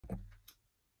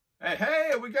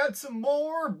Hey, we got some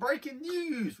more breaking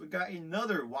news. We got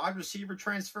another wide receiver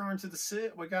transferring to the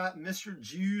sit. We got Mr.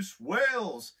 Juice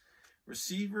Wells,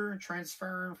 receiver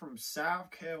transferring from South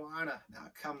Carolina.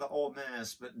 Now come to Ole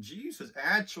Miss. But Juice was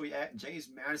actually at James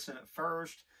Madison at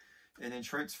first and then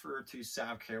transferred to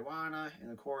South Carolina. And,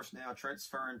 of course, now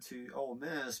transferring to Ole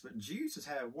Miss. But Juice has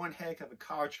had one heck of a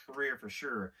college career for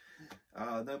sure,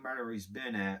 no matter where he's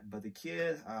been at. But the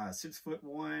kid,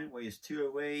 6'1", weighs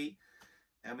 208.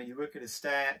 I mean, you look at his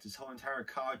stats, his whole entire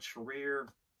college career,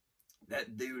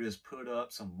 that dude has put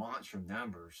up some monster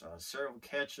numbers. Several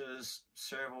catches,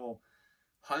 several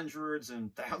hundreds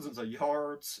and thousands of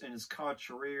yards in his college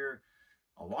career,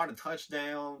 a lot of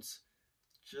touchdowns.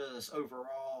 Just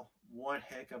overall, one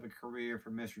heck of a career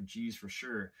for Mr. Juice for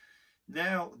sure.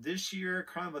 Now, this year,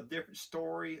 kind of a different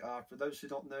story. For those who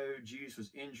don't know, Juice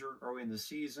was injured early in the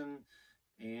season.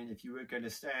 And if you look at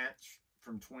his stats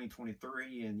from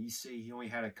 2023 and you see he only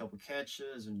had a couple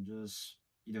catches and just,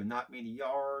 not many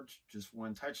yards, just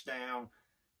one touchdown,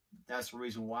 that's the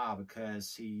reason why,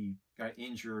 because he got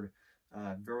injured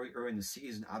very early in the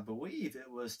season. I believe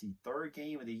it was the third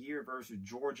game of the year versus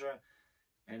Georgia,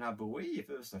 and I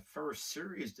believe it was the first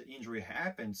series the injury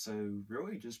happened, so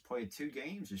really just played 2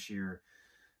 games this year.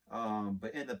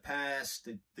 But in the past,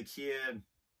 the kid,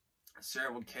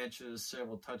 several catches,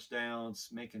 several touchdowns,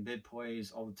 making big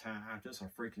plays all the time. Just a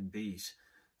freaking beast.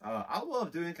 I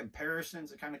love doing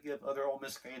comparisons to kind of give other Ole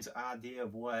Miss fans an idea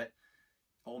of what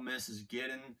Ole Miss is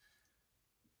getting.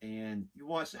 And you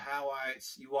watch the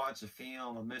highlights, you watch the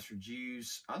film of Mr.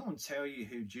 Juice. I'm going to tell you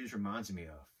who Juice reminds me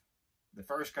of. The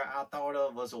first guy I thought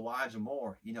of was Elijah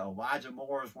Moore. Elijah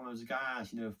Moore is one of those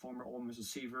guys, former Ole Miss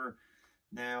receiver.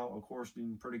 Now, of course,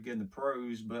 being pretty good in the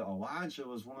pros, but Elijah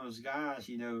was one of those guys,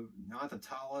 not the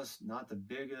tallest, not the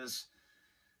biggest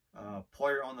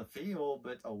player on the field,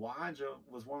 but Elijah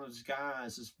was one of those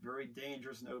guys that's very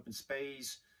dangerous in open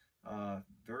space,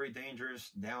 very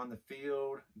dangerous down the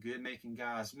field, good making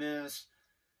guys miss.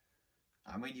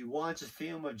 I mean, you watch a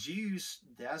film of Juice,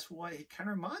 that's what he kind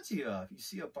of reminds you of. You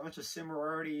see a bunch of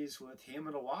similarities with him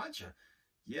and Elijah.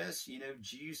 Yes,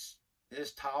 Juice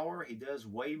is taller, he does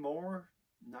way more.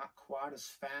 Not quite as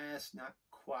fast, not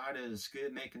quite as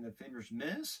good making defenders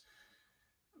miss.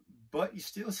 But you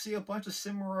still see a bunch of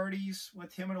similarities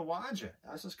with him and Elijah.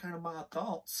 That's just kind of my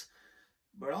thoughts.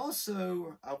 But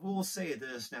also, I will say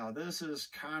this. Now, this is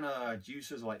kind of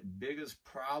Juice's biggest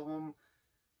problem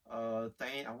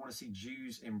thing I want to see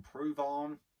Juice improve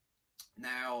on.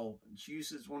 Now,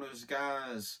 Juice is one of those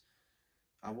guys,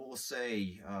 I will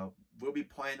say, will be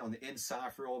playing on the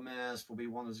inside for Ole Miss. Will be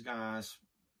one of those guys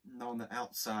on the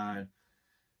outside.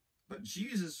 But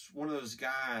Juice is one of those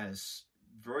guys,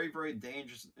 very, very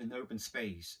dangerous in open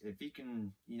space. If he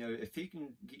can, if he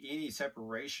can get any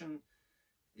separation,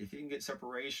 if he can get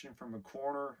separation from a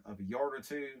corner of a yard or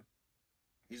two,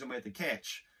 he's going to make the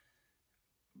catch.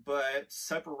 But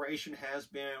separation has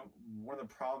been one of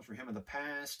the problems for him in the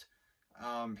past.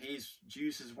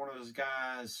 Juice is one of those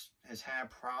guys, has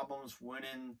had problems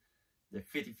winning the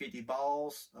 50-50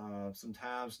 balls,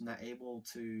 sometimes not able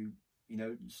to,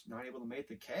 just not able to make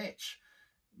the catch.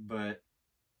 But,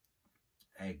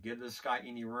 hey, give this guy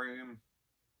any room,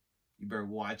 you better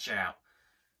watch out.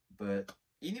 But,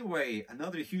 anyway,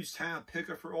 another huge time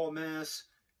picker for Ole Miss.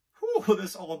 Whew,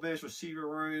 this Ole Miss receiver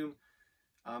room.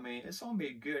 I mean, it's going to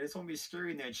be good. It's going to be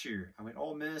scary next year. I mean,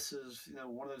 Ole Miss is,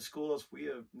 one of those schools we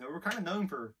have, we're kind of known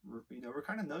for, we're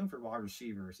kind of known for wide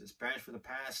receivers. Especially for the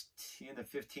past 10 to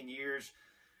 15 years,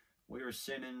 we were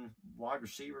sending wide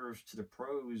receivers to the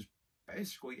pros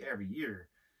basically every year.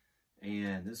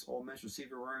 And this Ole Miss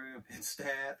receiver room, it's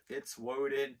staffed, it's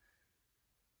loaded.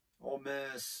 Ole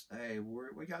Miss, hey,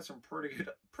 we got some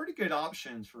pretty good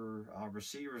options for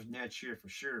receivers next year for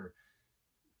sure.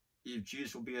 If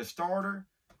Juice will be a starter,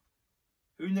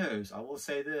 who knows? I will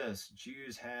say this.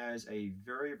 Juice has a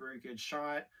very, very good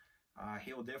shot.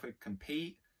 He'll definitely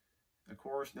compete. Of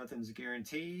course, nothing's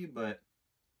guaranteed, but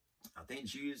I think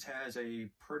Juice has a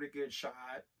pretty good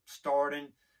shot starting.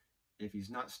 If he's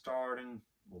not starting,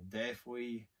 will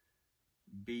definitely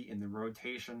be in the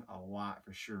rotation a lot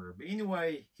for sure. But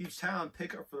anyway, huge time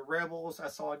pickup for the Rebels.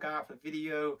 That's all I got for the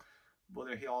video.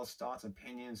 Whether he all thoughts and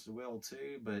opinions as well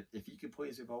too. But if you could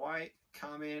please leave a like,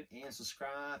 comment, and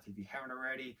subscribe if you haven't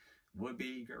already, would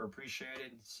be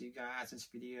appreciated. See you guys in this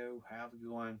video. Have a good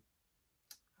one.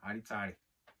 Howdy tighty.